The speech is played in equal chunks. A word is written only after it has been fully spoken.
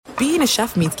being a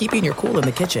chef means keeping your cool in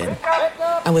the kitchen.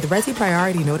 And with Resi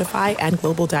Priority Notify and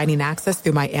Global Dining Access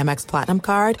through my Amex Platinum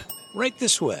card, right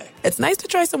this way. It's nice to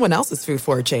try someone else's food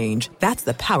for a change. That's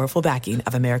the powerful backing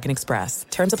of American Express.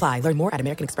 Terms apply. Learn more at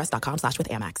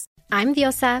americanexpress.com/withAmex. I'm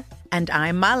Diosa. And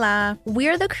I'm Mala.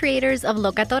 We're the creators of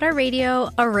Locatora Radio,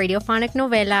 a radiophonic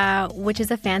novela, which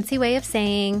is a fancy way of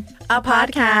saying a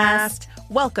podcast.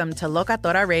 Welcome to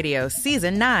Locatora Radio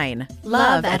Season 9.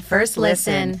 Love at First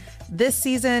Listen. This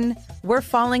season, we're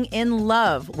falling in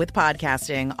love with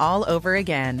podcasting all over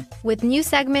again. With new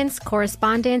segments,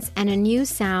 correspondence, and a new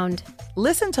sound.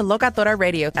 Listen to Locatora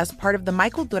Radio as part of the My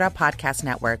Cultura Podcast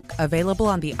Network. Available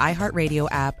on the iHeartRadio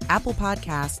app, Apple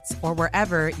Podcasts, or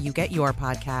wherever you get your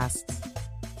podcasts.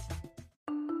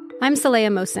 I'm Saleha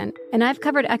Mohsin, and I've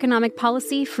covered economic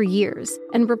policy for years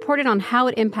and reported on how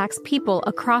it impacts people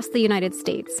across the United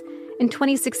States. In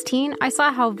 2016, I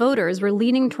saw how voters were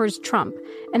leaning towards Trump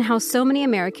and how so many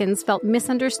Americans felt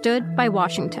misunderstood by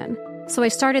Washington. So I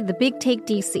started The Big Take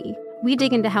DC. We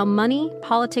dig into how money,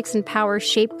 politics, and power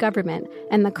shape government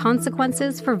and the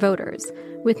consequences for voters.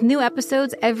 With new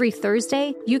episodes every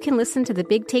Thursday, you can listen to The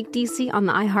Big Take DC on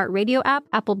the iHeartRadio app,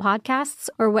 Apple Podcasts,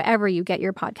 or wherever you get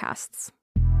your podcasts.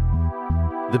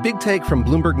 The Big Take from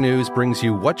Bloomberg News brings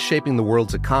you what's shaping the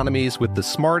world's economies with the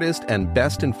smartest and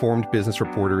best-informed business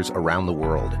reporters around the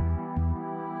world.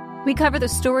 We cover the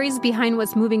stories behind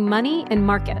what's moving money and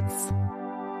markets.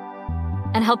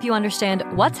 And help you understand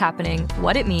what's happening,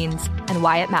 what it means, and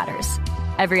why it matters.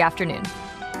 Every afternoon.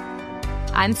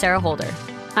 I'm Sarah Holder.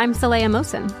 I'm Saleha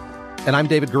Mohsin. And I'm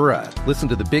David Gura. Listen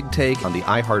to The Big Take on the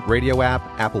iHeartRadio app,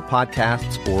 Apple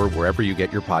Podcasts, or wherever you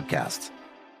get your podcasts.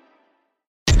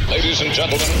 Ladies and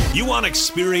gentlemen, you want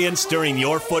experience during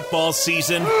your football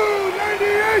season?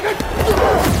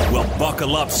 Well,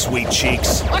 buckle up, sweet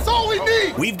cheeks. That's all we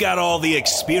need. We've got all the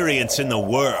experience in the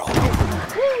world.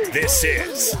 This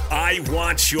is I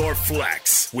Want Your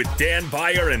Flex with Dan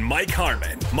Beyer and Mike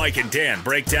Harmon. Mike and Dan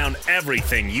break down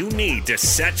everything you need to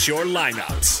set your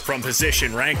lineups. From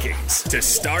position rankings to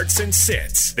starts and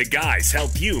sits, the guys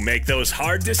help you make those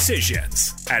hard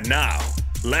decisions. And now,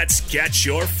 let's get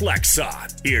your flex on.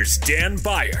 Here's Dan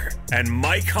Beyer and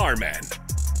Mike Harmon.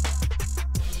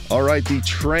 All right, the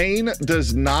train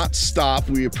does not stop.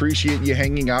 We appreciate you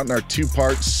hanging out in our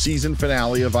two-part season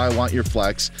finale of I Want Your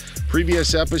Flex.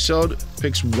 Previous episode,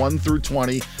 picks 1 through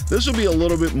 20. This will be a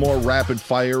little bit more rapid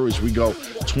fire as we go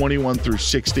 21 through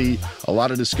 60. A lot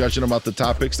of discussion about the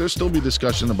top picks. There'll still be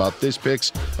discussion about this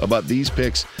picks, about these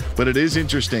picks. But it is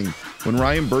interesting when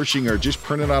Ryan Bershinger just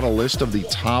printed out a list of the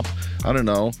top,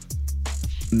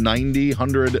 90,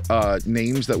 100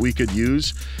 names that we could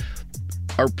use.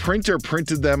 Our printer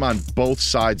printed them on both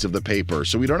sides of the paper.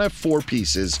 So we don't have 4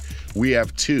 pieces. We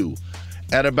have 2.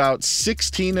 At about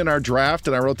 16 in our draft,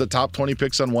 and I wrote the top 20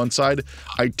 picks on one side,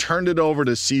 I turned it over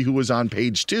to see who was on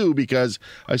page 2 because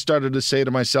I started to say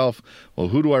to myself, well,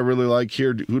 who do I really like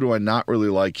here? Who do I not really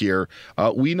like here?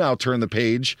 We now turn the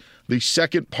page. The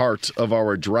second part of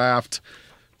our draft,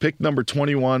 pick number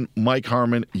 21, Mike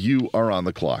Harmon, you are on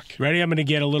the clock. Ready? I'm going to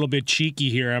get a little bit cheeky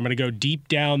here. I'm going to go deep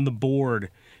down the board.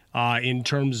 In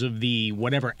terms of the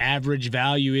whatever average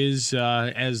value is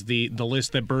as the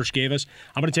list that Bursch gave us.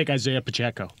 I'm going to take Isaiah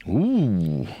Pacheco.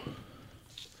 Ooh.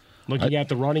 Looking at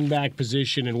the running back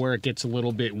position and where it gets a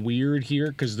little bit weird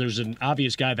here because there's an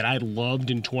obvious guy that I loved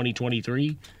in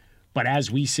 2023, but as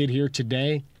we sit here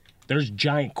today, there's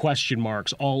giant question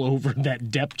marks all over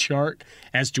that depth chart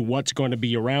as to what's going to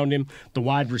be around him. The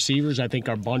wide receivers, I think,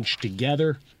 are bunched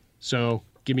together, so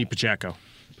give me Pacheco.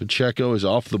 Pacheco is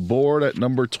off the board at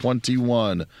number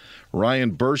 21.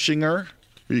 Ryan Bershinger,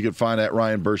 who you can find at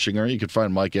Ryan Bershinger. You can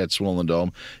find Mike at Swollen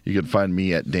Dome. You can find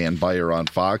me at Dan Beyer on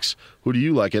Fox. Who do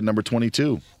you like at number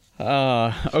 22?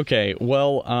 Okay,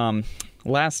 well,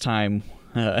 last time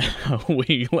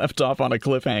we left off on a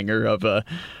cliffhanger of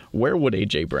where would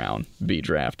A.J. Brown be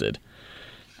drafted?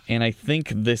 And I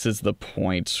think this is the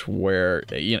point where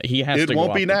he has to go. It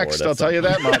won't be next, I'll tell you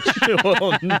that much. It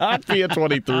will not be at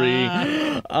 23.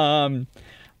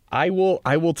 I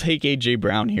will take A.J.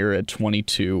 Brown here at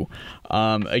 22.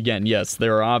 Again, yes,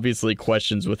 there are obviously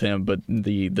questions with him, but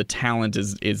the talent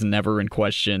is never in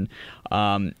question.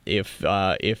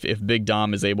 If Big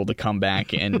Dom is able to come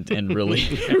back and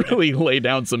really lay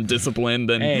down some discipline,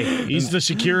 then hey, he's the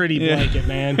security blanket,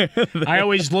 man. I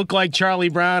always look like Charlie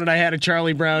Brown, and I had a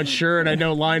Charlie Brown shirt. I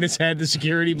know Linus had the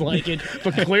security blanket,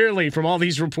 but clearly from all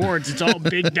these reports, it's all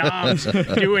Big Dom's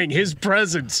doing. His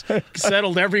presence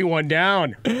settled everyone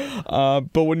down.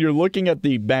 But when you're looking at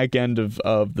the back end of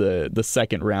the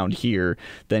second round here,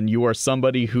 then you are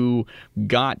somebody who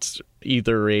got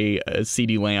either a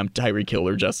CeeDee Lamb, Tyreek Hill,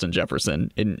 or Justin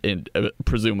Jefferson,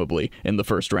 presumably in the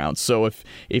first round. So if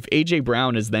A.J.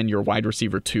 Brown is then your wide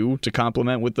receiver 2 to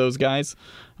complement with those guys,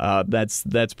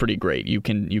 that's pretty great. You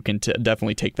can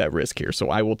definitely take that risk here. So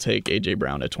I will take A.J.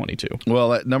 Brown at 22.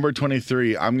 Well, at number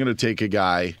 23, I'm going to take a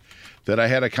guy that I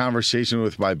had a conversation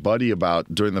with my buddy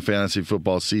about during the fantasy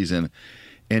football season,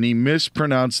 and he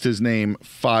mispronounced his name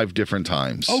 5 different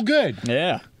times. Oh, good.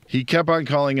 Yeah. He kept on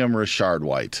calling him Rashard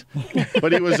White.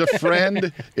 But he was a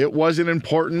friend. It wasn't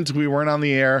important. We weren't on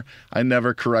the air. I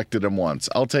never corrected him once.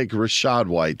 I'll take Rashad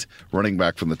White, running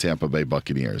back from the Tampa Bay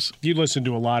Buccaneers. You listen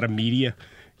to a lot of media.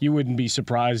 You wouldn't be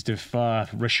surprised if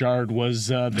Rashard was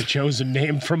the chosen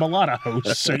name from a lot of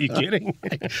hosts. Are you kidding?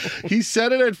 He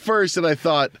said it at first, and I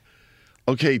thought,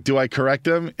 okay, do I correct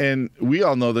him? And we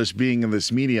all know this being in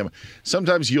this medium.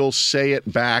 Sometimes you'll say it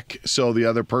back so the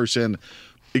other person...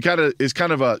 It is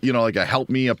kind of a, like a help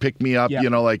me, a pick me up,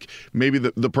 like maybe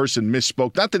the person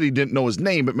misspoke. Not that he didn't know his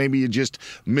name, but maybe he just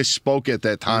misspoke at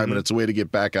that time, and it's a way to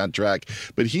get back on track.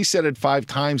 But he said it 5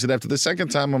 times, and after the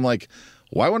second time, I'm like,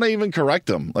 why would I even correct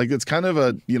him? Like, it's kind of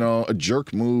a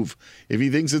jerk move. If he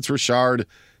thinks it's Rashard,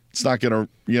 it's not going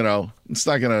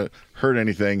to hurt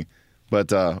anything. But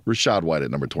Rashad White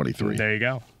at number 23. There you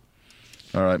go.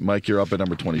 All right, Mike, you're up at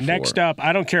number 24. Next up,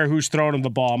 I don't care who's throwing him the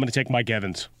ball. I'm going to take Mike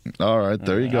Evans. All right,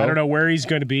 there you go. I don't know where he's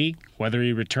going to be, whether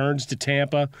he returns to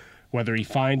Tampa, whether he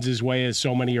finds his way, as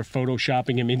so many are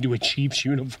photoshopping him into a Chiefs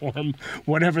uniform,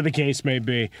 whatever the case may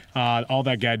be. All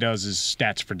that guy does is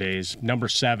stats for days. Number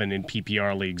 7 in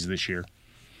PPR leagues this year.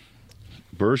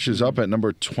 Bursch is up at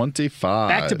number 25.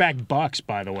 Back-to-back Bucks,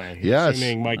 by the way. Yes.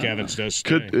 Assuming Mike Evans does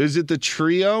stay. Is it the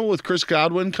trio with Chris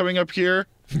Godwin coming up here?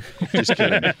 Just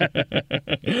kidding.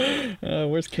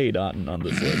 Where's K. Dotton on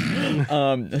this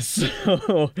list?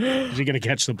 Is he going to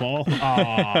catch the ball?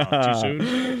 Too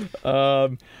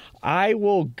soon? I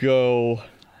will go...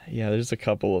 Yeah, there's a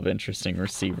couple of interesting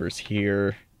receivers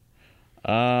here.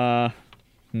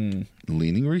 Leaning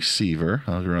receiver.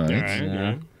 All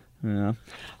right. Yeah.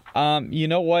 You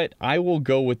know what? I will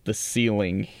go with the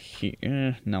ceiling.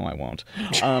 No, I won't.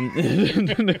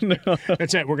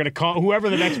 That's it. We're going to call whoever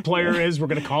the next player is. We're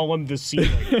going to call him the ceiling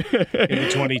in the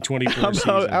 2024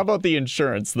 season. How about the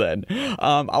insurance then?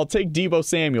 I'll take Deebo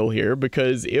Samuel here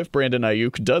because if Brandon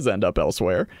Ayuk does end up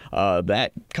elsewhere,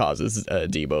 that causes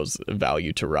Deebo's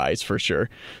value to rise for sure.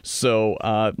 So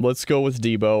let's go with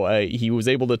Deebo. He was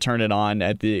able to turn it on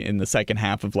in the second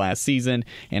half of last season,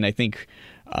 and I think.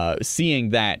 Seeing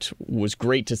that was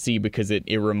great to see because it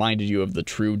reminded you of the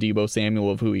true Deebo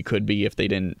Samuel, of who he could be if they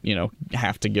didn't,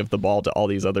 have to give the ball to all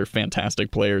these other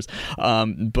fantastic players.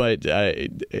 But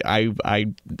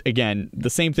again, the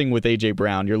same thing with A.J.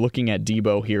 Brown. You're looking at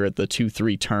Deebo here at the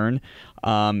 2-3 turn.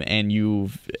 And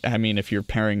if you're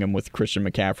pairing him with Christian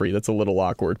McCaffrey, that's a little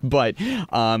awkward. But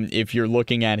if you're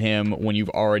looking at him when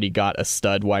you've already got a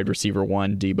stud wide receiver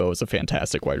 1, Deebo is a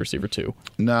fantastic wide receiver 2.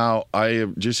 Now, I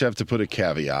just have to put a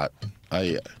caveat.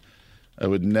 I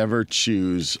would never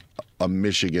choose a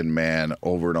Michigan man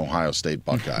over an Ohio State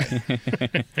Buckeye.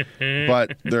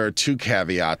 But there are 2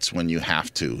 caveats when you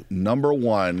have to. Number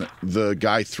 1, the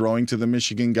guy throwing to the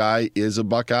Michigan guy is a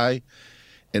Buckeye.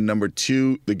 And number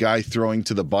 2, the guy throwing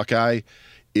to the Buckeye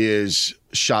is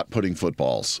shot-putting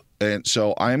footballs. And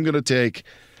so I am going to take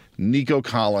Nico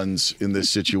Collins in this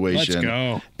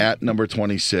situation at number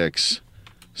 26.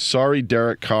 Sorry,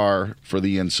 Derek Carr, for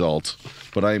the insult,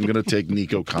 but I am going to take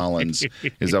Nico Collins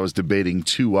as I was debating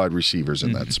 2 wide receivers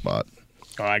in that spot.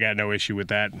 Oh, I got no issue with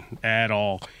that at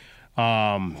all.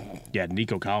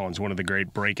 Nico Collins, one of the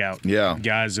great breakout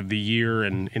guys of the year,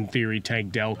 and in theory,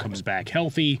 Tank Dell comes back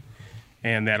healthy.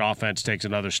 And that offense takes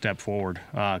another step forward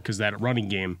because that running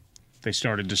game, they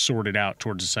started to sort it out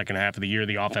towards the second half of the year.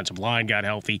 The offensive line got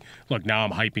healthy. Look, now I'm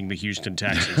hyping the Houston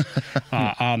Texans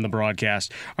on the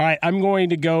broadcast. All right, I'm going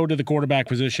to go to the quarterback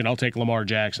position. I'll take Lamar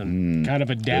Jackson. Kind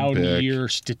of a down year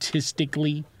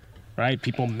statistically, right?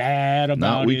 People mad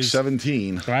about Not week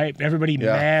 17. Right? Everybody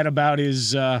mad about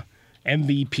his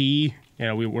MVP.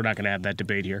 We're not going to have that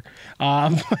debate here.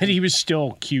 But he was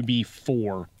still QB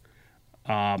 4.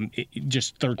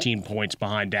 Just 13 points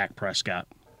behind Dak Prescott.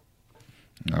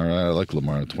 All right, I like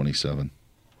Lamar at 27.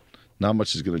 Not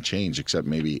much is going to change except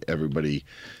maybe everybody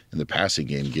in the passing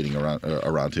game getting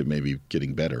around him, maybe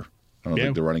getting better. I don't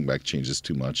think the running back changes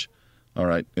too much. All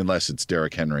right, unless it's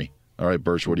Derrick Henry. All right,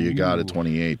 Bursch, what do you got at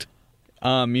 28?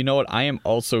 You know what? I am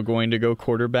also going to go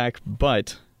quarterback,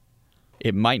 but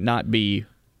it might not be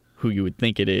who you would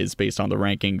think it is based on the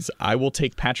rankings. I will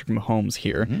take Patrick Mahomes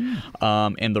here.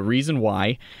 And the reason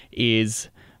why is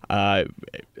I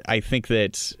think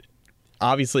that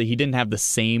obviously, he didn't have the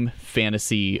same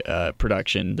fantasy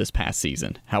production this past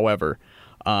season. However,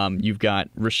 you've got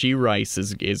Rashee Rice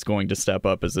is going to step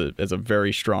up as a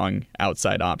very strong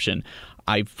outside option.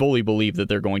 I fully believe that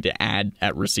they're going to add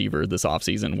at receiver this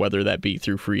offseason, whether that be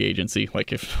through free agency,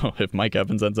 like if Mike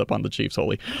Evans ends up on the Chiefs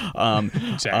wholly,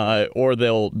 exactly. Or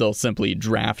they'll simply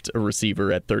draft a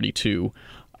receiver at 32.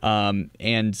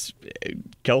 And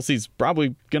Kelsey's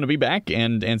probably going to be back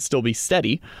and still be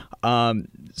steady.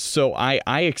 So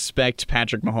I expect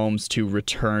Patrick Mahomes to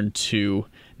return to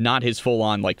not his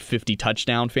full-on 50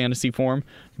 touchdown fantasy form,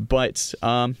 but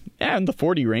in the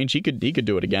 40 range he could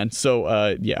do it again. So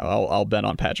I'll bet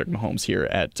on Patrick Mahomes here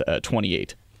at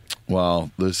 28.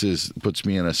 Well, this puts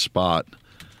me in a spot.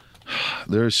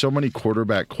 There are so many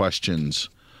quarterback questions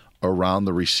around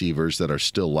the receivers that are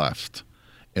still left.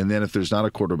 And then if there's not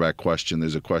a quarterback question,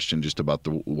 there's a question just about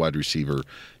the wide receiver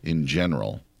in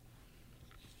general.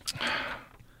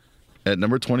 At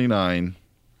number 29,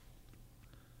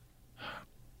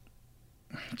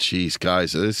 jeez,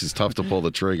 guys, this is tough to pull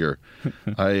the trigger.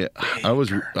 I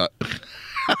was,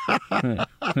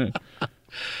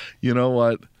 you know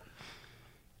what?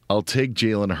 I'll take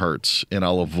Jalen Hurts, and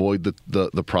I'll avoid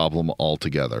the problem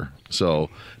altogether. So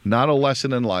not a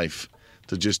lesson in life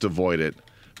to just avoid it,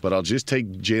 but I'll just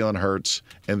take Jalen Hurts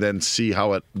and then see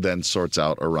how it then sorts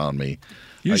out around me.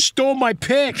 You stole my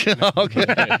pick. Okay.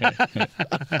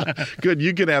 Good.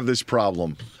 You can have this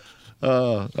problem.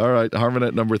 All right. Harmon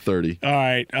at number 30. All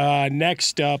right.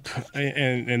 Next up,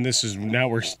 and this is now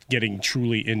we're getting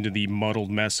truly into the muddled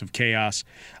mess of chaos.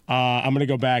 I'm going to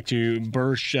go back to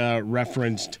Bursch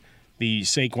referenced the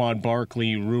Saquon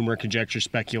Barkley rumor, conjecture,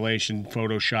 speculation,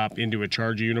 Photoshop into a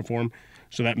Charger uniform.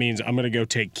 So that means I'm going to go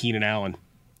take Keenan Allen.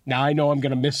 Now, I know I'm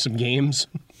going to miss some games,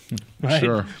 right?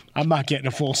 Sure. I'm not getting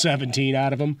a full 17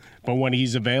 out of him, but when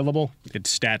he's available,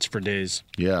 it's stats for days.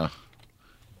 Yeah.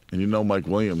 And Mike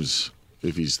Williams,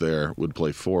 if he's there, would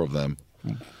play 4 of them.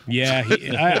 Yeah,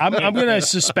 I'm going to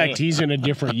suspect he's in a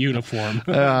different uniform.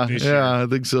 Yeah, I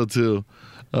think so too.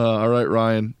 All right,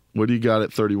 Ryan, what do you got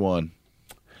at 31?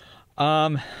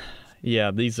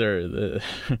 Yeah, these are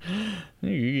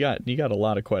you got a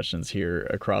lot of questions here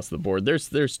across the board.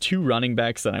 There's 2 running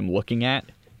backs that I'm looking at,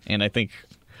 and I think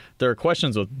there are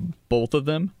questions with both of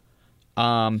them.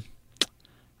 I'll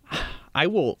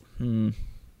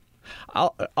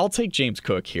take James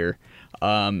Cook here.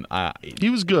 He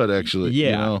was good, actually.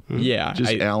 Yeah, yeah.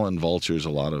 Just Allen vultures a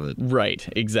lot of it. Right,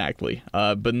 exactly.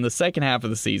 But in the second half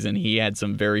of the season, he had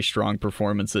some very strong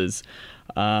performances.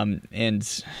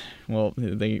 And well,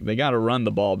 they got to run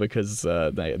the ball because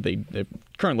they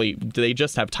currently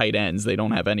just have tight ends. They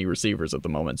don't have any receivers at the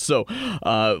moment. So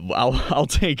I'll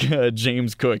take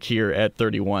James Cook here at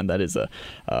 31. That is a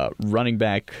running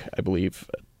back, I believe.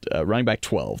 Running back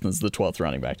 12. This is the 12th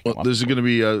running back. Well, this is going to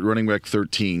be running back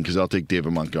 13 because I'll take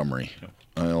David Montgomery.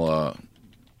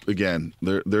 Again,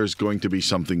 there's going to be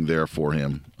something there for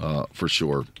him for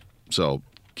sure. So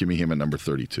give me him at number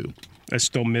 32. I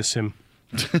still miss him.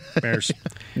 Bears.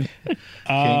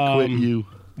 Can't quit you.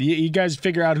 You guys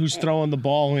figure out who's throwing the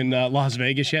ball in Las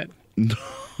Vegas yet? No.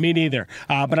 Me neither.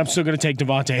 But I'm still going to take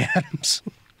Devontae Adams.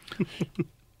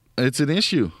 It's an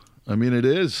issue. I mean, it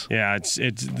is. Yeah,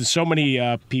 it's so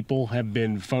many people have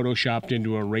been photoshopped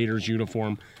into a Raiders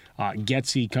uniform.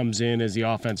 Getsy comes in as the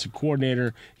offensive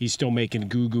coordinator. He's still making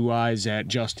goo-goo eyes at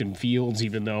Justin Fields,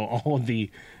 even though all of the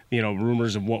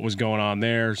rumors of what was going on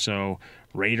there. So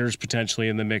Raiders potentially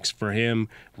in the mix for him.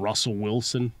 Russell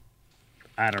Wilson.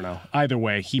 I don't know. Either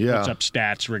way, he puts up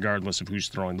stats regardless of who's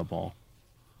throwing the ball.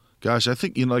 Gosh, I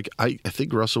think I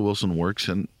think Russell Wilson works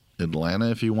in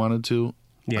Atlanta if he wanted to.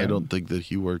 Yeah. I don't think that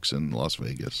he works in Las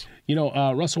Vegas.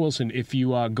 Russell Wilson, if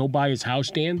you go by his house,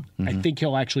 Dan, I think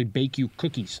he'll actually bake you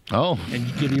cookies. Oh. And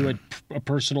give you a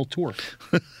personal tour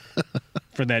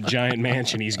for that giant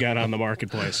mansion he's got on the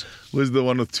marketplace. Was the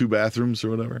one with 2 bathrooms or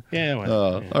whatever? Yeah.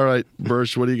 All right,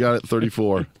 Bursch, what do you got at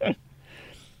 34?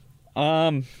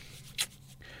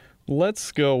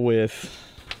 Let's go with...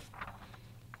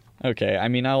 Okay, I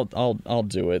mean, I'll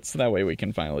do it, so that way we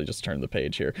can finally just turn the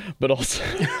page here. But also,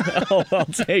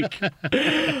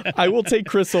 I will take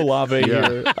Chris Olave here.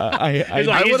 He's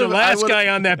the last guy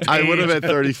on that page. I would have at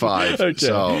 35. Okay.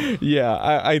 So yeah,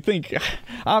 I think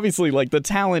obviously the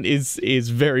talent is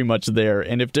very much there,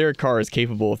 and if Derek Carr is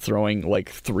capable of throwing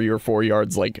 3 or 4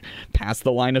 yards past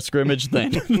the line of scrimmage,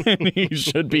 then he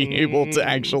should be able to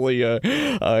actually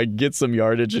get some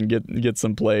yardage and get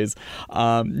some plays.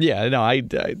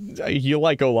 You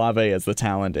like Olave as the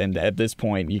talent, and at this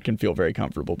point, you can feel very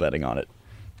comfortable betting on it.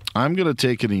 I'm going to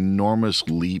take an enormous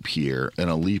leap here and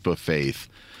a leap of faith.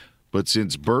 But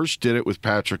since Bursch did it with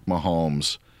Patrick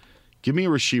Mahomes, Give me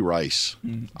Rashee Rice.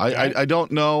 I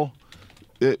don't know.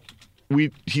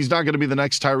 He's not going to be the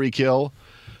next Tyreek Hill,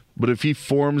 but if he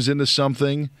forms into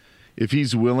something, if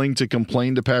he's willing to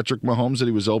complain to Patrick Mahomes that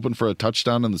he was open for a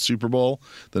touchdown in the Super Bowl,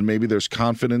 then maybe there's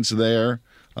confidence there.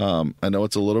 I know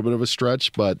it's a little bit of a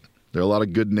stretch, but there are a lot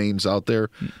of good names out there.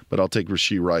 But I'll take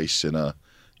Rashee Rice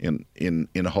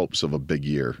in hopes of a big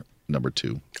year, number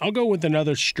 2. I'll go with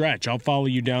another stretch. I'll follow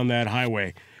you down that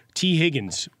highway. T.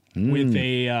 Higgins with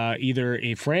either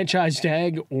a franchise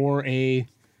tag or a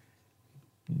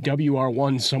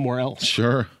WR1 somewhere else.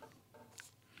 Sure.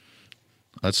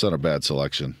 That's not a bad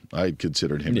selection. I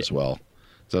considered him as well.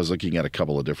 So I was looking at a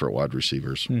couple of different wide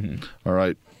receivers. All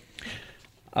right.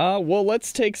 Well,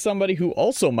 let's take somebody who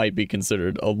also might be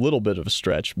considered a little bit of a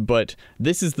stretch, but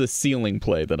this is the ceiling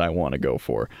play that I want to go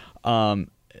for.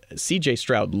 C.J.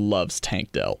 Stroud loves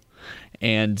Tank Dell.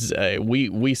 And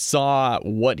we saw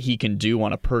what he can do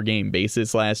on a per-game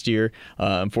basis last year.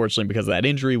 Unfortunately, because of that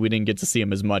injury, we didn't get to see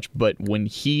him as much. But when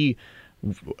he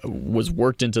was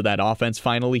worked into that offense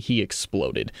finally, he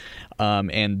exploded.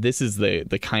 And this is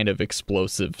the kind of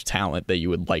explosive talent that you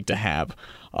would like to have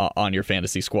on your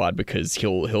fantasy squad, because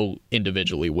he'll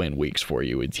individually win weeks for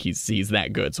you. He's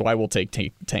that good. So I will take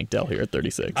Tank Dell here at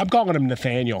 36. I'm calling him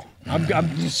Nathaniel.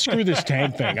 Screw this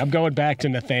Tank thing. I'm going back to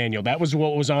Nathaniel. That was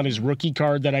what was on his rookie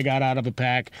card that I got out of a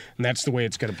pack, and that's the way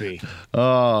it's going to be.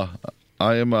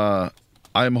 I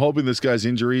am hoping this guy's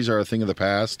injuries are a thing of the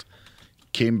past.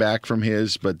 Came back from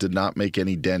his, but did not make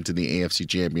any dent in the AFC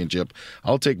Championship.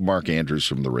 I'll take Mark Andrews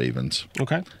from the Ravens.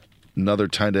 Okay. Another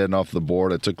tight end off the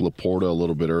board. I took Laporta a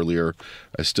little bit earlier.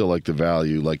 I still like the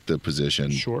value, like the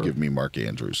position. Sure. Give me Mark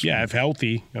Andrews. Yeah, if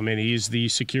healthy. I mean, he's the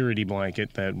security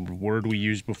blanket, that word we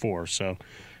used before. So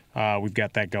we've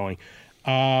got that going.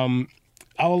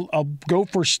 I'll go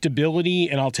for stability,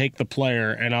 and I'll take the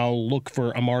player, and I'll look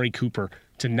for Amari Cooper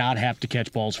to not have to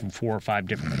catch balls from 4 or 5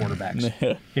 different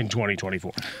quarterbacks in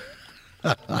 2024.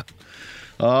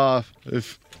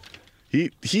 If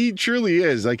he truly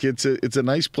is, like, it's a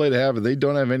nice play to have, and they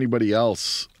don't have anybody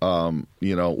else,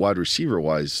 wide receiver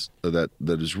wise that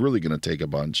is really going to take a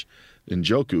bunch.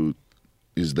 Njoku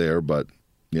is there, but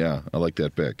yeah, I like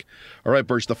that pick. All right,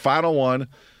 Birch, the final one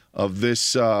of this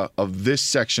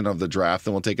section of the draft,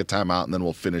 then we'll take a timeout, and then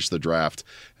we'll finish the draft,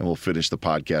 and we'll finish the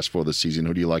podcast for the season.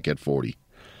 Who do you like at 40?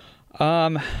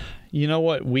 You know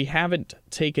what? We haven't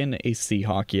taken a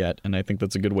Seahawk yet, and I think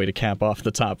that's a good way to cap off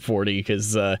the top 40,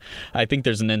 because I think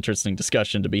there's an interesting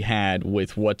discussion to be had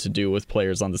with what to do with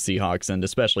players on the Seahawks, and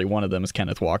especially one of them is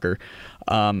Kenneth Walker.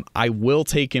 I will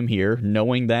take him here,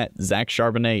 knowing that Zach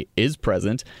Charbonnet is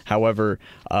present. However,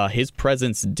 his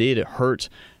presence did hurt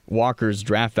Walker's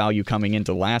draft value coming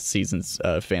into last season's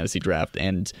fantasy draft,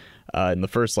 and in the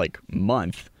first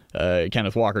month,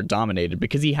 Kenneth Walker dominated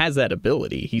because he has that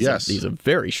ability. He's a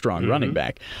very strong running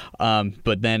back.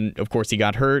 But then, of course, he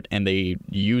got hurt, and they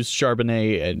used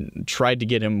Charbonnet and tried to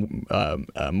get him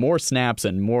more snaps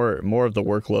and more of the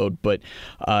workload. But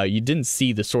you didn't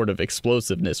see the sort of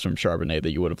explosiveness from Charbonnet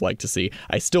that you would have liked to see.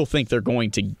 I still think they're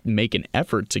going to make an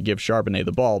effort to give Charbonnet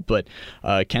the ball, but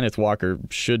Kenneth Walker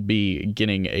should be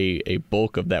getting a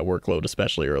bulk of that workload,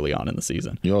 especially early on in the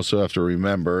season. You also have to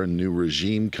remember a new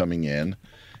regime coming in.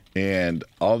 And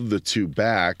of the two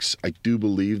backs, I do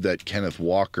believe that Kenneth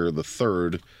Walker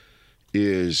III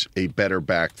is a better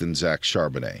back than Zach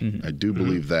Charbonnet. I do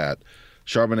believe that.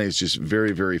 Charbonnet is just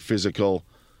very, very physical.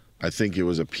 I think it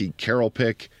was a Pete Carroll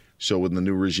pick. So when the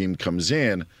new regime comes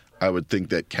in, I would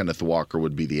think that Kenneth Walker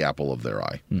would be the apple of their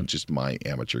eye. That's just my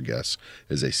amateur guess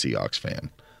as a Seahawks fan.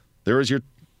 There is your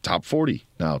top 40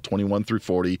 now, 21 through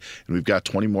 40, and we've got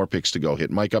 20 more picks to go. Hit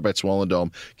Mike up at Swollen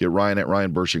Dome. Get Ryan at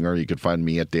Ryan Bershinger. You can find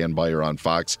me at Dan Beyer on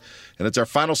Fox. And it's our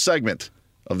final segment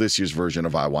of this year's version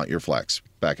of I Want Your Flex.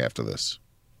 Back after this.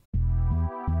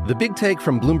 The Big Take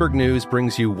from Bloomberg News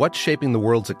brings you what's shaping the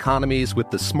world's economies with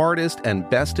the smartest and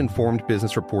best-informed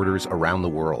business reporters around the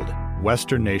world.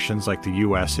 Western nations like the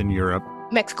U.S. and Europe.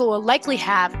 Mexico will likely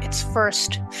have its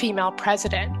first female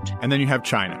president. And then you have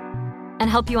China. And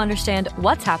help you understand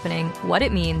what's happening, what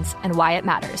it means, and why it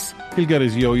matters. He'll get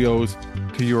his yo-yos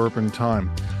to Europe in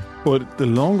time. But the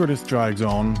longer this drags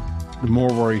on, the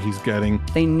more worry he's getting.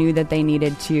 They knew that they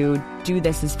needed to do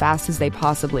this as fast as they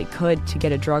possibly could to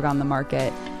get a drug on the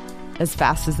market as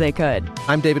fast as they could.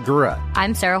 I'm David Gura.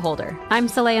 I'm Sarah Holder. I'm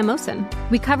Saleha Mohsen.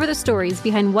 We cover the stories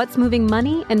behind what's moving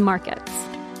money and markets.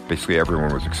 Basically,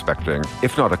 everyone was expecting,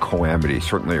 if not a calamity,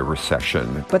 certainly a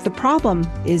recession. But the problem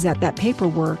is that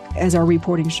paperwork, as our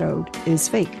reporting showed, is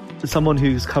fake. As someone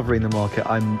who's covering the market,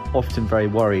 I'm often very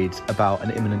worried about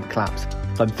an imminent collapse.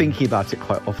 So I'm thinking about it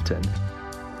quite often.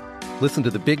 Listen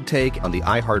to The Big Take on the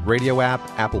iHeartRadio app,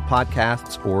 Apple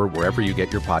Podcasts, or wherever you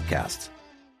get your podcasts.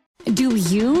 Do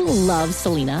you love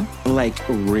Selena? Like,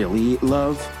 really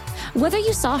love? Whether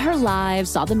you saw her live,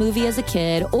 saw the movie as a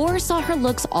kid, or saw her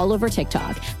looks all over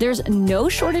TikTok, there's no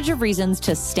shortage of reasons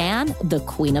to stan the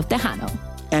Queen of Tejano.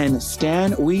 And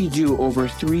Stan, we do over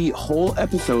 3 whole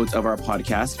episodes of our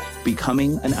podcast,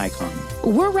 Becoming an Icon.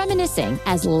 We're reminiscing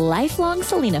as lifelong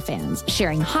Selena fans,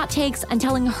 sharing hot takes and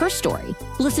telling her story.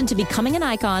 Listen to Becoming an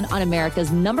Icon on America's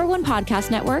 #1 podcast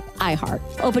network, iHeart.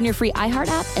 Open your free iHeart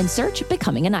app and search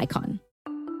Becoming an Icon.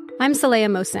 I'm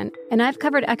Saleha Mohsen, and I've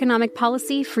covered economic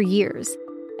policy for years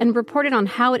and reported on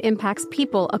how it impacts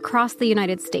people across the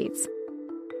United States.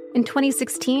 In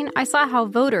 2016, I saw how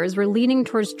voters were leaning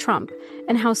towards Trump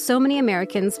and how so many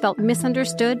Americans felt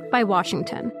misunderstood by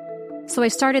Washington. So I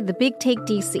started The Big Take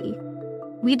DC.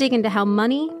 We dig into how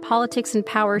money, politics, and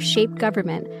power shape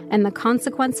government and the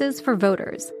consequences for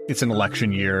voters. It's an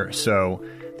election year, so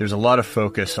there's a lot of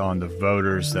focus on the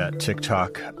voters that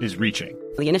TikTok is reaching.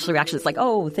 The initial reaction is like,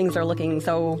 oh, things are looking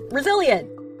so resilient.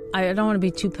 I don't want to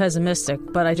be too pessimistic,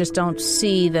 but I just don't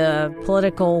see the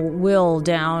political will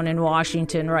down in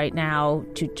Washington right now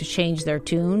to change their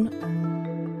tune.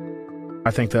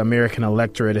 I think the American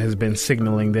electorate has been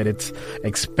signaling that it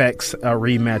expects a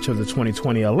rematch of the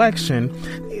 2020 election.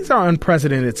 These are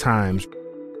unprecedented times.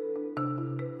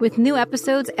 With new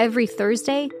episodes every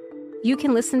Thursday, you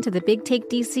can listen to The Big Take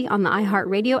DC on the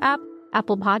iHeartRadio app,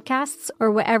 Apple Podcasts,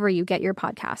 or wherever you get your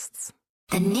podcasts.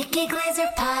 The Nikki Glazer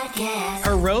Podcast.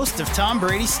 Her roast of Tom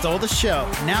Brady stole the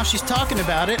show. Now she's talking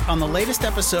about it on the latest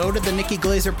episode of the Nikki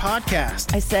Glazer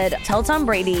Podcast. I said, tell Tom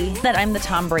Brady that I'm the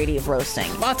Tom Brady of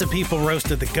roasting. Lots of people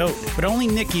roasted the GOAT, but only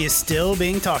Nikki is still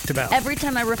being talked about. Every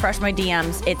time I refresh my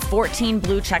DMs, it's 14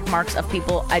 blue check marks of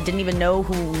people I didn't even know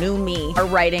who knew me are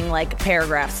writing like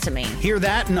paragraphs to me. Hear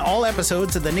that in all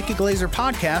episodes of the Nikki Glazer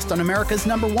Podcast on America's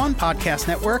 #1 podcast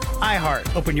network,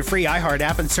 iHeart. Open your free iHeart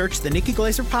app and search the Nikki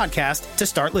Glazer Podcast to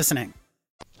start listening.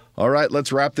 All right,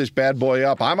 let's wrap this bad boy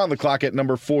up. I'm on the clock at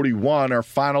number 41, our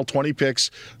final 20 picks.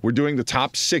 We're doing the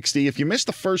top 60. If you missed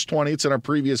the first 20, it's in our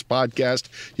previous podcast.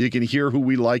 You can hear who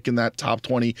we like in that top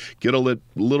 20, get a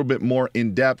little bit more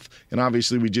in depth. And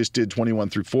obviously, we just did 21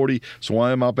 through 40. So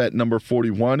I'm up at number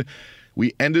 41.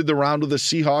 We ended the round with a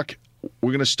Seahawk.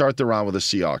 We're going to start the round with a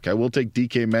Seahawk. I will take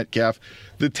DK Metcalf.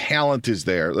 The talent is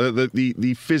there.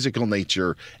 The physical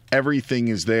nature, everything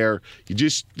is there.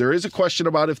 There is a question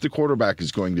about if the quarterback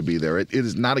is going to be there. It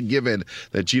is not a given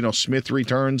that Geno Smith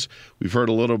returns. We've heard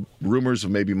a little rumors of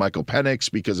maybe Michael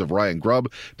Penix because of Ryan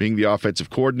Grubb being the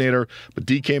offensive coordinator. But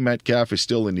DK Metcalf is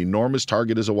still an enormous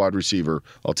target as a wide receiver.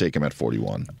 I'll take him at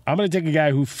 41. I'm going to take a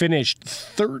guy who finished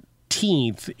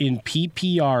 13th in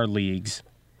PPR leagues.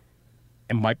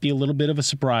 It might be a little bit of a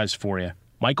surprise for you.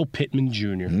 Michael Pittman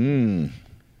Jr.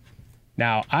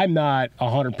 Now, I'm not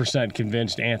 100%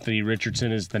 convinced Anthony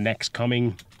Richardson is the next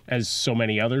coming as so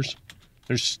many others.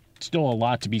 There's still a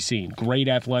lot to be seen. Great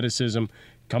athleticism,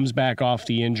 comes back off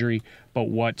the injury, but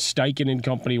what Steichen and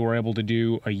company were able to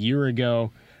do a year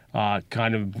ago,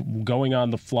 kind of going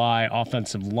on the fly,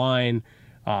 offensive line,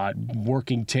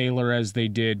 working Taylor as they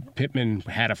did. Pittman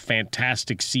had a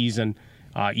fantastic season.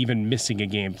 Even missing a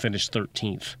game, finished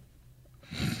 13th.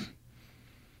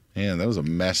 Man, that was a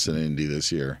mess in Indy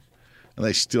this year. And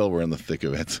they still were in the thick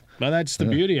of it. Well, that's the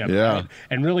beauty of it. Yeah. Right?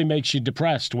 And really makes you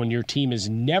depressed when your team is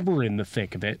never in the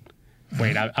thick of it.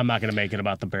 Wait, I'm not going to make it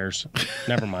about the Bears.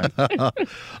 Never mind.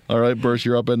 All right, Bursch,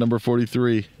 you're up at number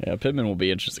 43. Yeah, Pittman will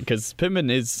be interesting because Pittman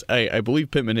is, I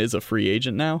believe Pittman is a free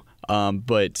agent now.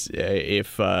 But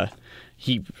if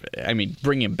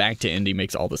bringing him back to Indy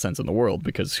makes all the sense in the world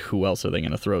because who else are they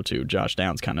going to throw to? Josh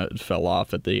Downs kind of fell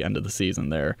off at the end of the season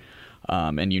there.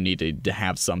 And you need to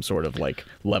have some sort of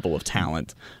level of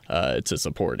talent to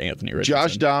support Anthony Richardson.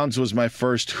 Josh Downs was my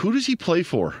first. Who does he play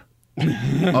for of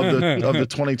the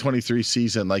 2023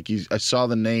 season? I saw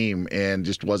the name and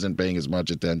just wasn't paying as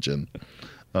much attention.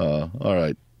 All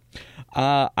right.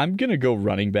 I'm going to go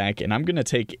running back, and I'm going to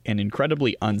take an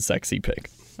incredibly unsexy pick.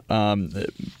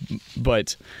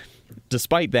 But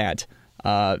despite that,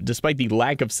 despite the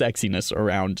lack of sexiness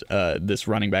around this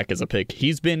running back as a pick,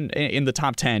 he's been in the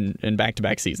top 10 in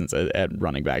back-to-back seasons at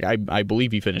running back. I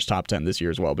believe he finished top 10 this year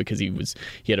as well because he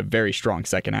had a very strong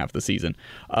second half of the season.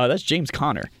 That's James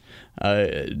Conner.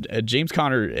 James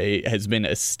Conner has been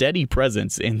a steady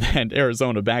presence in that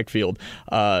Arizona backfield,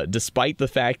 despite the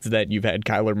fact that you've had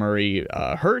Kyler Murray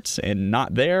hurt and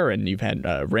not there, and you've had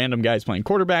random guys playing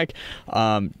quarterback.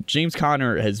 James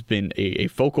Conner has been a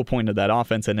focal point of that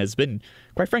offense and has been,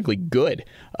 quite frankly, good.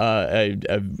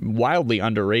 Wildly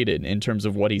underrated in terms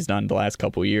of what he's done the last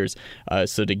couple of years.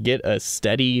 So to get a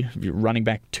steady running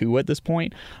back 2 at this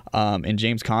point, and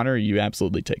James Conner, you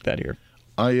absolutely take that here.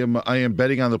 I am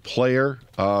betting on the player.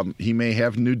 He may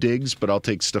have new Diggs, but I'll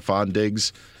take Stephon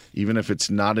Diggs. Even if it's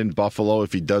not in Buffalo,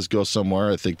 if he does go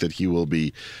somewhere, I think that he will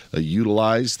be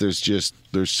utilized. There's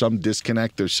some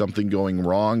disconnect. There's something going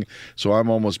wrong. So I'm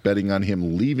almost betting on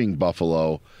him leaving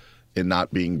Buffalo and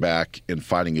not being back and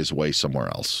finding his way somewhere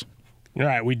else. All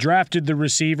right, we drafted the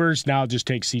receivers. Now I'll just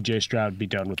take C.J. Stroud and be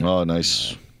done with it. Oh,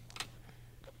 nice.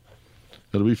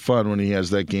 It'll be fun when he has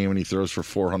that game and he throws for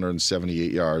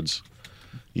 478 yards.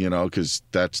 Because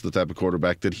that's the type of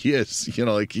quarterback that he is. He's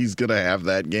going to have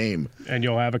that game. And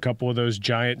you'll have a couple of those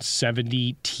giant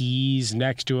 70 Ts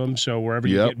next to him. So wherever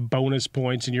you get bonus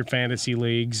points in your fantasy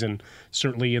leagues and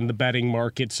certainly in the betting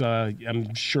markets,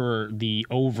 I'm sure the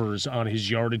overs on his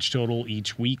yardage total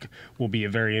each week will be a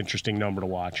very interesting number to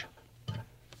watch.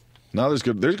 Now there's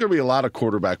going to be a lot of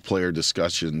quarterback player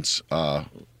discussions,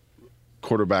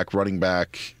 quarterback, running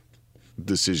back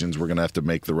decisions we're going to have to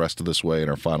make the rest of this way in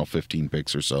our final 15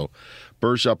 picks or so.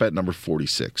 Bursch up at number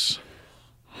 46.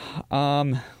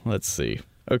 Let's see.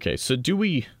 Okay, so do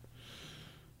we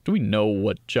know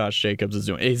what Josh Jacobs is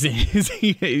doing? Is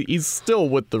he he's still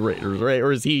with the Raiders, right? Or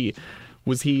was he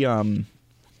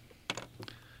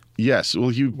Yes, well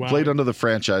he played under the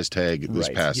franchise tag this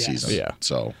past season. Yeah.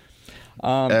 So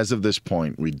as of this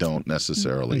point, we don't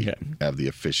necessarily have the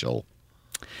official.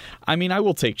 I mean, I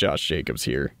will take Josh Jacobs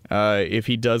here. If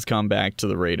he does come back to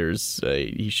the Raiders,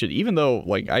 he should, even though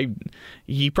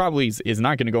he probably is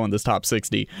not going to go in this top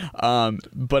 60.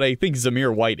 But I think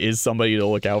Zamir White is somebody to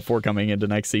look out for coming into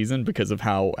next season because of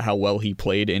how well he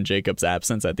played in Jacobs'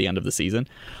 absence at the end of the season.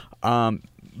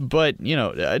 But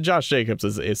Josh Jacobs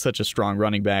is such a strong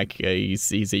running back.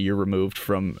 He's a year removed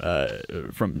from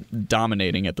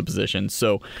dominating at the position.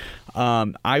 So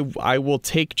I will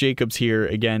take Jacobs here.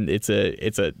 Again, it's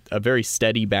a very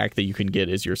steady back that you can get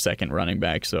as your second running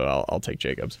back. So I'll take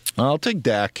Jacobs. I'll take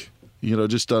Dak.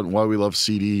 Just on why we love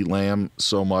CeeDee Lamb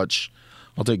so much.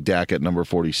 I'll take Dak at number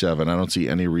 47. I don't see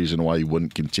any reason why he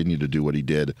wouldn't continue to do what he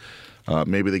did.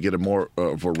 Maybe they get a more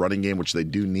of a running game, which they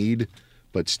do need.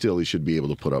 But still, he should be able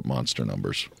to put up monster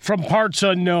numbers. From parts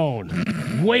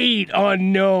unknown, weight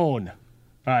unknown.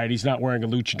 All right, he's not wearing a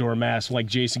luchador mask like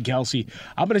Jason Kelce.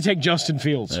 I'm going to take Justin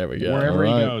Fields. There we go. Wherever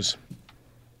he goes.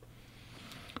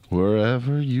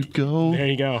 Wherever you go. There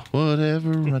you go.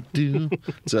 Whatever I do.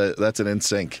 That's an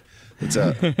NSYNC.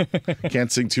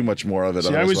 Can't sing too much more of it.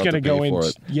 See, I was going to go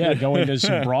into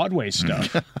some Broadway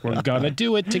stuff. We're going to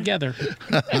do it together.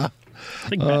 I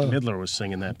think Bette Midler was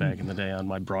singing that back in the day on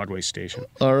my Broadway station.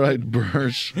 All right,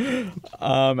 Bursch.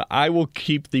 I will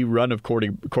keep the run of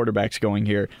quarterbacks going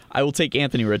here. I will take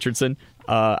Anthony Richardson.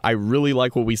 I really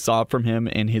like what we saw from him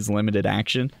in his limited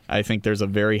action. I think there's a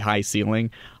very high ceiling.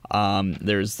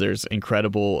 There's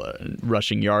incredible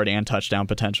rushing yard and touchdown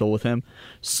potential with him.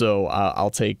 So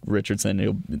I'll take Richardson,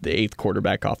 the 8th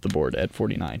quarterback off the board at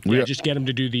 49. Yeah, just get him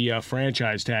to do the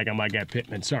franchise tag on my guy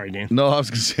Pittman. Sorry, Dan. No, I was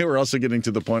going to say we're also getting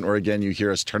to the point where, again, you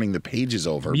hear us turning the pages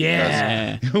over.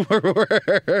 Yeah.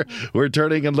 We're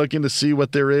turning and looking to see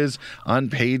what there is on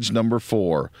page number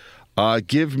 4.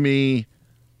 Give me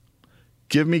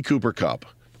Cooper Kupp.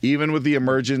 Even with the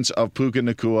emergence of Puka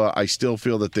Nacua, I still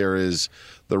feel that there is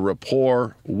the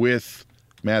rapport with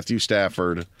Matthew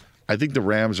Stafford. I think the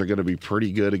Rams are going to be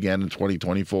pretty good again in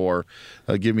 2024.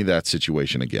 Give me that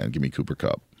situation again. Give me Cooper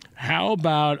Kupp. How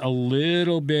about a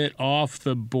little bit off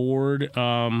the board?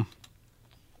 I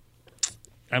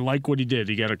like what he did.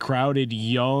 He got a crowded,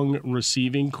 young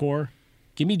receiving core.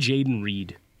 Give me Jaden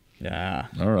Reed. Yeah.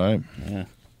 All right. Yeah.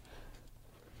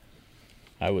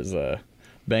 I was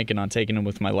banking on taking him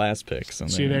with my last pick. So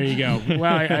see, there you go.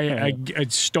 Well, I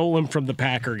stole him from the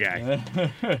Packer guy.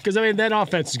 Because, that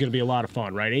offense is going to be a lot of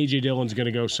fun, right? A.J. Dillon's going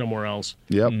to go somewhere else.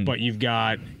 Yep. But you've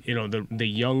got, the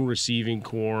young receiving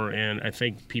core, and I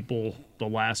think people the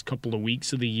last couple of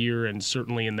weeks of the year and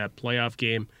certainly in that playoff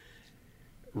game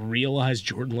realized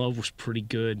Jordan Love was pretty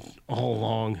good all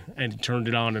along and turned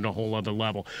it on at a whole other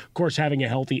level. Of course, having a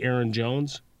healthy Aaron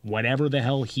Jones, whatever the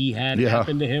hell he had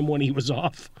happen to him when he was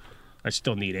off, I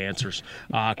still need answers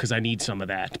because I need some of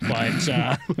that. But,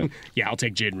 I'll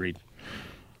take Jaden Reed.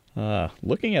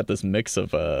 Looking at this mix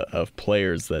of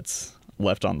players that's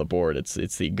left on the board. It's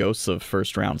the ghosts of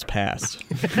first rounds past.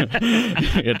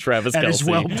 Travis That Kelce, is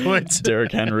well put.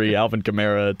 Derrick Henry, Alvin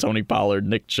Kamara, Tony Pollard,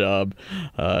 Nick Chubb,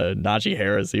 Najee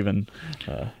Harris, even.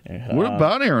 What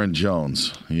about Aaron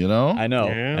Jones? You know, I know,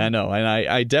 and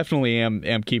I definitely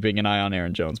am keeping an eye on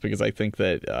Aaron Jones because I think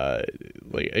that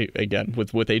again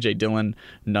with AJ Dillon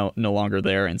no longer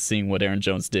there and seeing what Aaron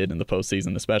Jones did in the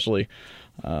postseason, especially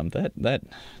that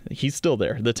he's still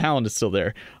there. The talent is still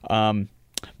there,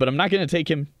 but I'm not going to take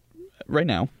him right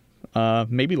now.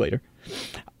 Maybe later.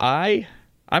 I'm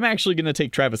actually going to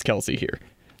take Travis Kelce here.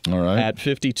 All right. At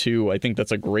 52, I think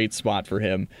that's a great spot for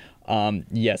him.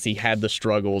 Yes, he had the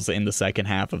struggles in the second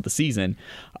half of the season,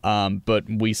 but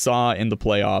we saw in the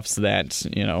playoffs that,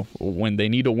 when they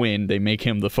need a win, they make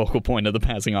him the focal point of the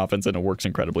passing offense, and it works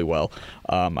incredibly well.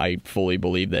 I fully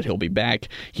believe that he'll be back.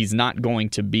 He's not going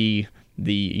to be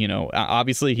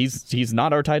obviously he's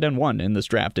not our tight end 1 in this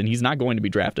draft, and he's not going to be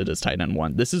drafted as tight end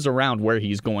 1. This is around where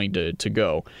he's going to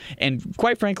go. And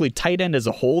quite frankly, tight end as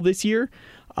a whole this year,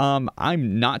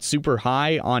 I'm not super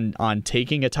high on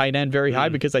taking a tight end very high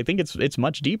because I think it's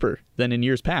much deeper than in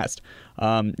years past.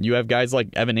 You have guys like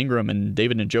Evan Ingram and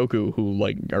David Njoku who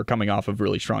are coming off of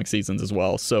really strong seasons as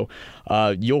well. So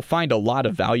you'll find a lot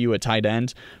of value at tight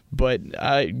end, but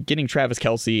getting Travis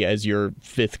Kelce as your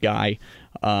 5th guy,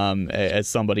 as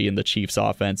somebody in the Chiefs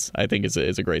offense, I think is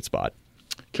a great spot.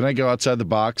 Can I go outside the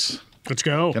box? Let's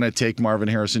go. Can I take Marvin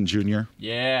Harrison Jr.?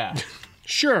 Yeah.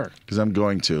 Sure. Because I'm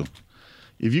going to.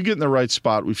 If you get in the right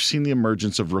spot, we've seen the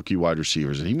emergence of rookie wide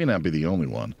receivers, and he may not be the only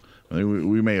one. I mean,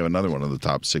 we may have another one in the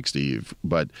top 60,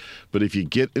 but if you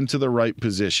get into the right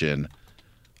position,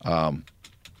 I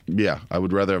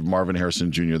would rather have Marvin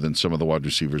Harrison Jr. than some of the wide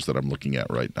receivers that I'm looking at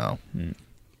right now.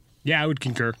 Yeah, I would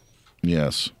concur.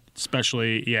 Yes.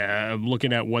 Especially,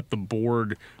 looking at what the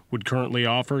board would currently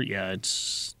offer,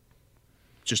 it's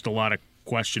just a lot of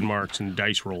question marks and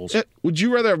dice rolls. Would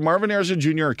you rather have Marvin Harrison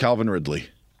Jr. or Calvin Ridley?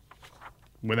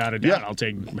 Without a doubt, I'll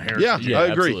take Harrison. Yeah, I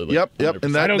agree. Absolutely. Yep.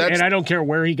 And I don't care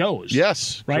where he goes.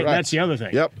 Yes. Right? That's the other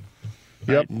thing. Yep.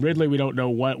 Right? Ridley, we don't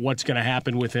know what's going to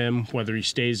happen with him, whether he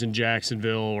stays in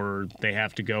Jacksonville or they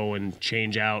have to go and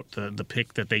change out the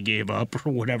pick that they gave up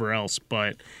or whatever else.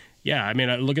 But, I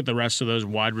look at the rest of those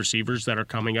wide receivers that are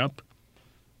coming up,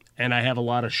 and I have a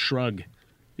lot of shrug.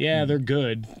 Yeah, they're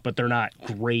good, but they're not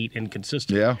great and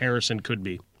consistent. Yeah. Harrison could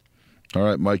be. All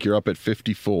right, Mike, you're up at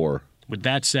 54. With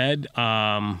that said,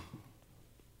 I'm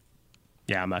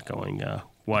not going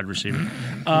wide receiver.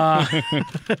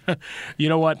 You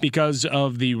know what? Because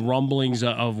of the rumblings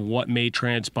of what may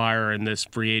transpire in this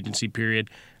free agency period,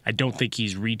 I don't think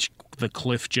he's reached the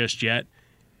cliff just yet.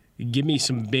 Give me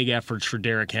some big efforts for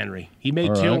Derrick Henry. He may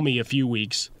kill me a few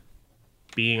weeks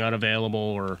being unavailable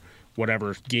or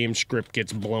whatever game script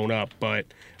gets blown up, but,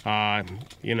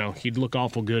 he'd look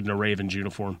awful good in a Ravens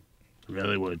uniform.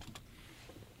 Really would.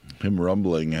 Him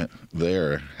rumbling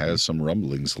there has some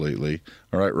rumblings lately.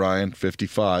 All right, Ryan,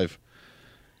 55.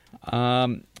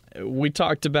 We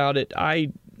talked about it.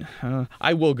 I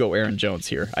will go Aaron Jones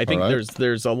here. I think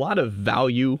there's a lot of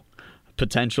value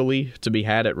potentially to be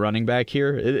had at running back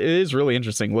here. It is really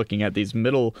interesting looking at these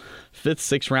middle 5th,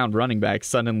 6th round running backs.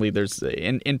 Suddenly there's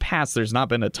in past there's not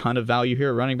been a ton of value here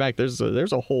at running back. There's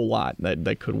a whole lot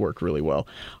that could work really well.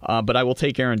 But I will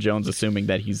take Aaron Jones, assuming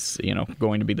that he's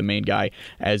going to be the main guy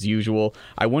as usual.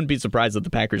 I wouldn't be surprised if the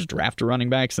Packers draft a running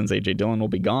back since AJ Dillon will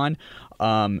be gone.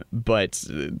 But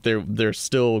they're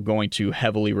still going to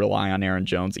heavily rely on Aaron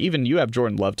Jones. Even you have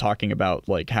Jordan Love talking about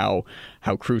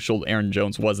how crucial Aaron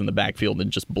Jones was in the backfield and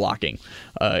just blocking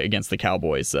against the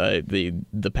Cowboys.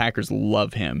 The Packers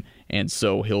love him, and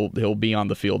so he'll be on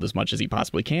the field as much as he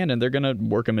possibly can, and they're going to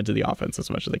work him into the offense as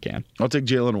much as they can. I'll take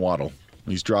Jalen Waddle.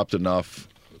 He's dropped enough.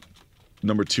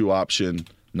 Number 2 option.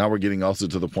 Now we're getting also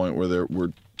to the point where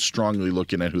we're strongly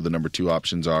looking at who the number 2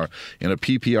 options are. In a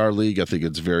PPR league, I think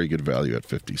it's very good value at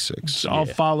 56. So I'll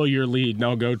follow your lead, and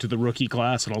I'll go to the rookie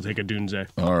class, and I'll take a Dunze.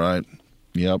 All right.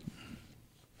 Yep.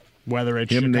 Whether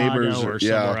it's Him, Chicago Neighbors, or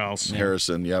somewhere else.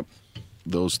 Harrison, yep.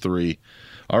 Those 3.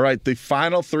 All right, the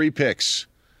final 3 picks.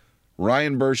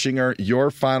 Ryan Bershinger, your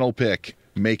final pick.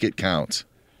 Make it count.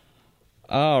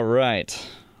 All right.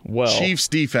 Well, Chiefs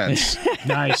defense.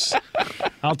 Nice.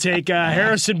 I'll take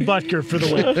Harrison Butker for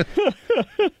the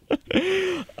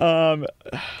win.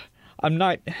 I'm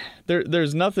not there.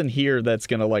 There's nothing here that's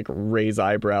gonna raise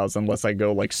eyebrows unless I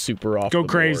go super off. Go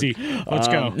crazy. Let's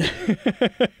go.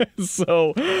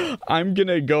 So I'm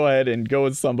gonna go ahead and go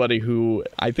with somebody who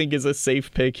I think is a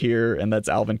safe pick here, and that's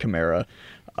Alvin Kamara.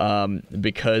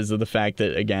 because of the fact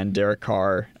that, again, Derek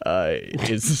Carr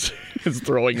is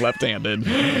throwing left-handed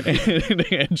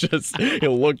and just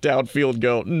he'll look downfield,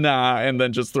 go, nah, and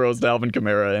then just throws to Alvin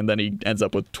Kamara, and then he ends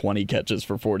up with 20 catches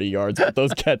for 40 yards. But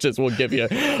those catches will give you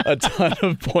a ton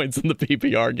of points in the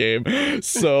PPR game.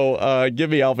 So give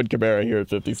me Alvin Kamara here at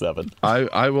 57.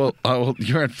 I will.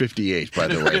 You're at 58, by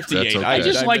the way. 58. That's okay. I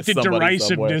just like the somebody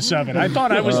derisiveness of it. I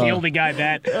thought I was the only guy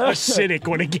that acidic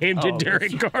when it came to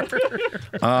Derek Carr.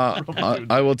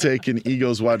 I will take an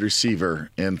Eagles wide receiver,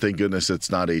 and thank goodness it's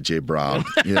not A.J. Brown.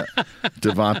 Yeah,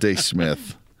 Devontae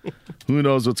Smith. Who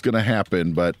knows what's going to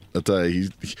happen, but I'll tell you,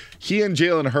 he and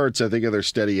Jalen Hurts, I think, are their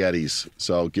steady eddies.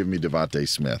 So give me Devontae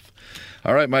Smith.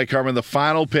 All right, Mike Harmon, the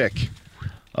final pick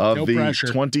of the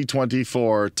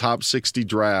 2024 top 60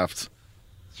 draft.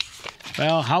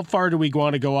 Well, how far do we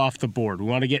want to go off the board? We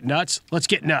want to get nuts? Let's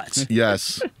get nuts.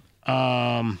 Yes.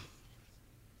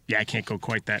 Yeah, I can't go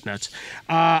quite that nuts.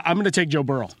 I'm going to take Joe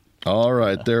Burrow. All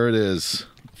right, there it is.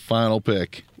 Final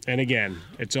pick. And again,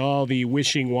 it's all the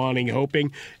wishing, wanting,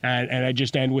 hoping. And I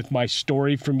just end with my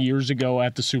story from years ago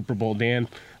at the Super Bowl, Dan.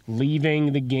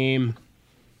 Leaving the game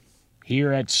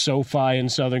here at SoFi in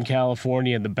Southern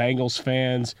California, and the Bengals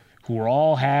fans who were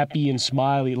all happy and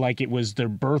smiley like it was their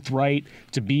birthright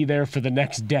to be there for the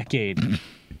next decade.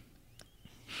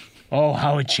 Oh,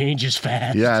 how it changes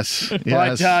fast. Yes.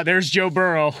 But there's Joe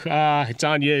Burrow. It's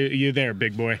on you there,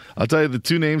 big boy. I'll tell you the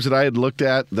two names that I had looked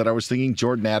at that I was thinking,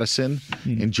 Jordan Addison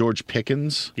and George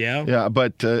Pickens. Yeah. Yeah,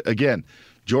 but again,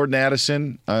 Jordan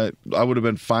Addison, I would have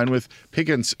been fine with.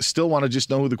 Pickens, still want to just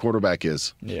know who the quarterback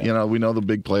is. Yeah. You know, we know the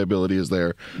big playability is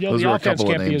there. Those the are a offense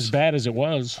couple of can't be names. as bad as it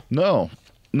was. No.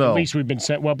 At least we've been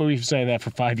saying, but we've been saying that for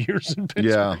 5 years in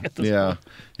Pittsburgh. Yeah.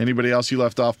 Anybody else you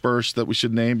left off, Bursch, that we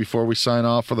should name before we sign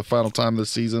off for the final time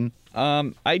this season?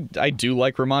 I do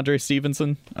like Ramondre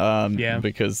Stevenson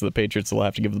because the Patriots will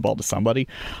have to give the ball to somebody.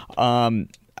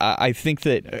 I think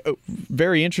that,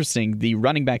 very interesting, the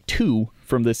running back 2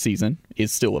 from this season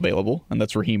is still available, and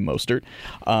that's Raheem Mostert,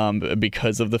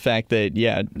 because of the fact that,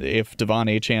 if Devon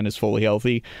Achane is fully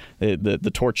healthy,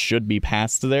 the torch should be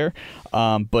passed there.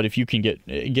 But if you can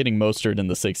getting Mostert in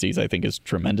the 60s, I think is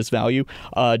tremendous value.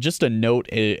 Just a note,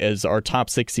 as our top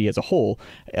 60 as a whole,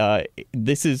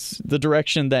 this is the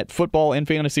direction that football and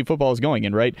fantasy football is going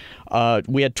in, right?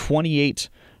 We had 28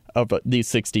 of these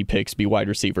 60 picks be wide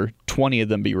receiver, 20 of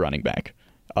them be running back,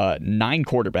 9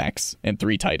 quarterbacks, and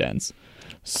 3 tight ends.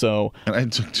 So, and I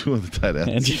took 2 of the tight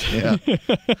ends. Yeah.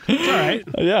 All right.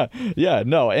 Yeah.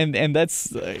 No, and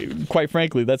that's quite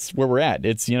frankly, that's where we're at.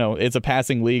 It's it's a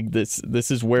passing league. This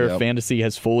is where fantasy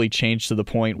has fully changed to the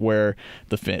point where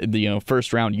the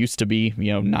first round used to be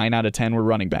 9 out of 10 were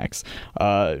running backs.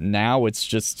 Now it's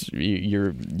just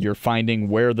you're finding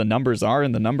where the numbers are,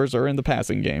 and the numbers are in the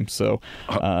passing game. So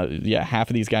half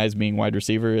of these guys being wide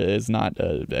receiver is not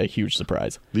a huge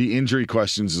surprise. The injury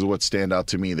questions is what stand out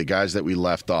to me. The guys that we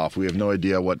left off, we have no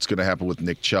idea what's going to happen with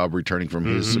Nick Chubb returning from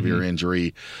his severe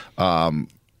injury. You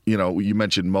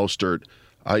mentioned Mostert.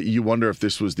 You wonder if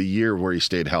this was the year where he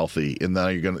stayed healthy, and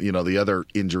then you're going to, the other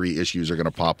injury issues are going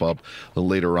to pop up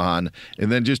later on.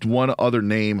 And then just one other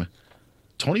name,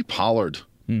 Tony Pollard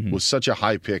was such a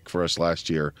high pick for us last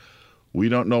year. We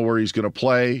don't know where he's going to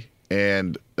play,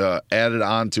 and added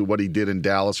on to what he did in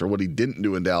Dallas or what he didn't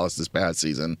do in Dallas this past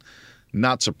season.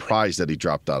 Not surprised that he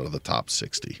dropped out of the top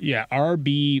 60. Yeah,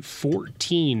 RB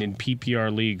 14 in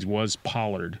PPR leagues was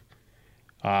Pollard.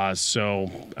 So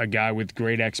a guy with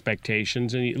great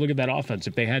expectations. And look at that offense.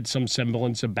 If they had some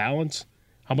semblance of balance,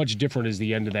 how much different is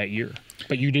the end of that year?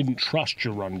 But you didn't trust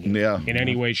your run game in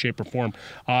any way, shape, or form.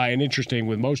 And interesting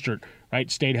with Mostert, right?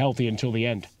 Stayed healthy until the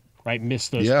end, right?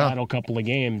 Missed those final couple of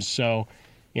games. So,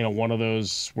 one of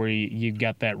those where you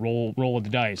got that roll of the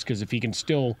dice. Because if he can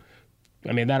still...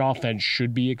 that offense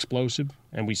should be explosive,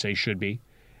 and we say should be.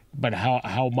 But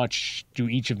how much do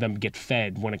each of them get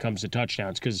fed when it comes to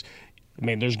touchdowns? Because,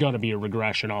 there's going to be a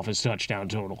regression off his touchdown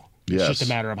total. It's just a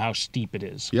matter of how steep it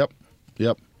is. Yep.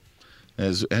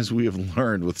 As we have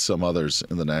learned with some others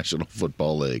in the National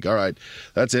Football League. All right,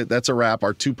 that's it. That's a wrap.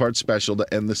 Our 2-part special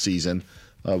to end the season.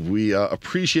 We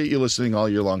appreciate you listening all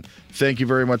year long. Thank you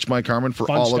very much, Mike Harmon,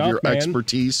 for all of your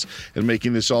expertise in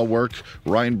making this all work.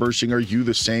 Ryan Bershinger, you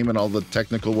the same, and all the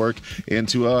technical work. And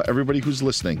to everybody who's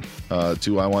listening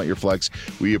to I Want Your Flex,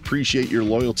 we appreciate your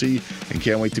loyalty and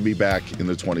can't wait to be back in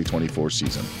the 2024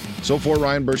 season. So for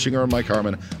Ryan Bershinger and Mike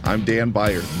Harmon, I'm Dan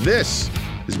Beyer. This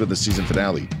has been the season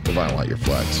finale of I Want Your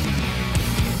Flex.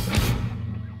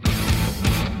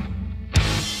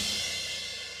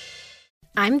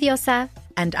 I'm Diosa.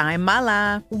 And I'm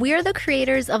Mala. We're the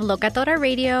creators of Locatora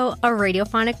Radio, a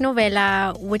radiophonic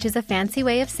novela, which is a fancy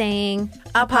way of saying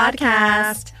a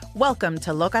podcast. Welcome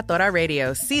to Locatora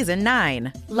Radio Season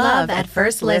 9. Love at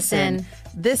First Listen.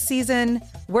 This season,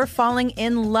 we're falling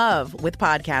in love with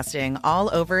podcasting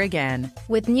all over again.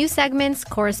 With new segments,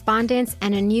 correspondence,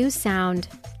 and a new sound.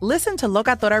 Listen to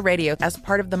Locatora Radio as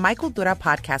part of the My Cultura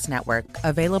Podcast Network,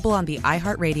 available on the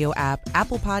iHeartRadio app,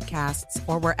 Apple Podcasts,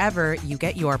 or wherever you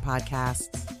get your podcasts.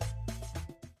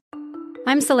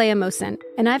 I'm Saleha Mohsin,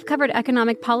 and I've covered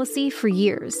economic policy for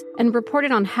years and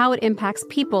reported on how it impacts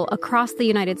people across the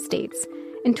United States.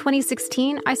 In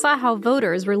 2016, I saw how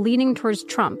voters were leaning towards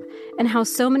Trump and how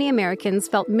so many Americans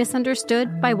felt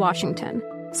misunderstood by Washington.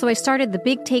 So I started The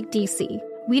Big Take DC.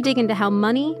 We dig into how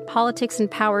money, politics, and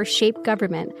power shape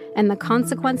government and the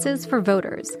consequences for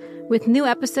voters. With new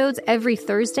episodes every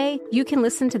Thursday, you can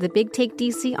listen to The Big Take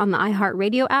DC on the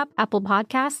iHeartRadio app, Apple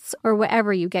Podcasts, or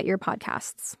wherever you get your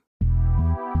podcasts.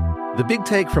 The Big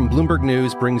Take from Bloomberg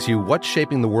News brings you what's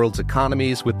shaping the world's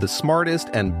economies with the smartest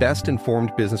and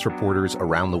best-informed business reporters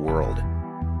around the world.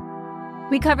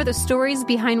 We cover the stories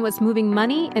behind what's moving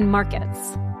money and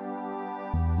markets.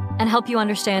 And help you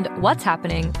understand what's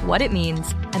happening, what it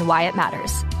means, and why it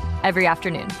matters. Every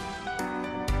afternoon.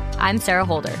 I'm Sarah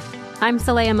Holder. I'm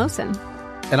Saleha Mohsin.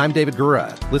 And I'm David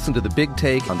Gura. Listen to The Big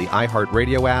Take on the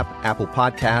iHeartRadio app, Apple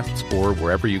Podcasts, or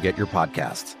wherever you get your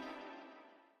podcasts.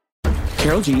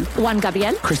 Karol G, Juan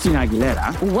Gabriel, Christina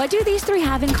Aguilera. What do these three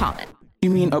have in common? You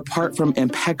mean apart from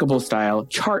impeccable style,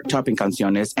 chart-topping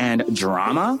canciones, and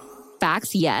drama?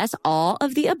 Facts, yes, all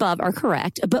of the above are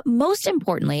correct, but most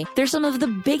importantly, they're some of the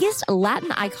biggest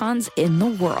Latin icons in the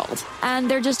world. And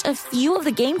they're just a few of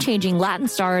the game-changing Latin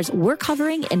stars we're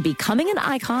covering in Becoming an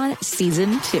Icon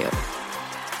Season 2.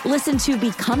 Listen to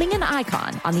Becoming an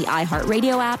Icon on the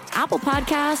iHeartRadio app, Apple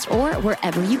Podcasts, or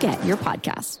wherever you get your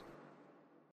podcasts.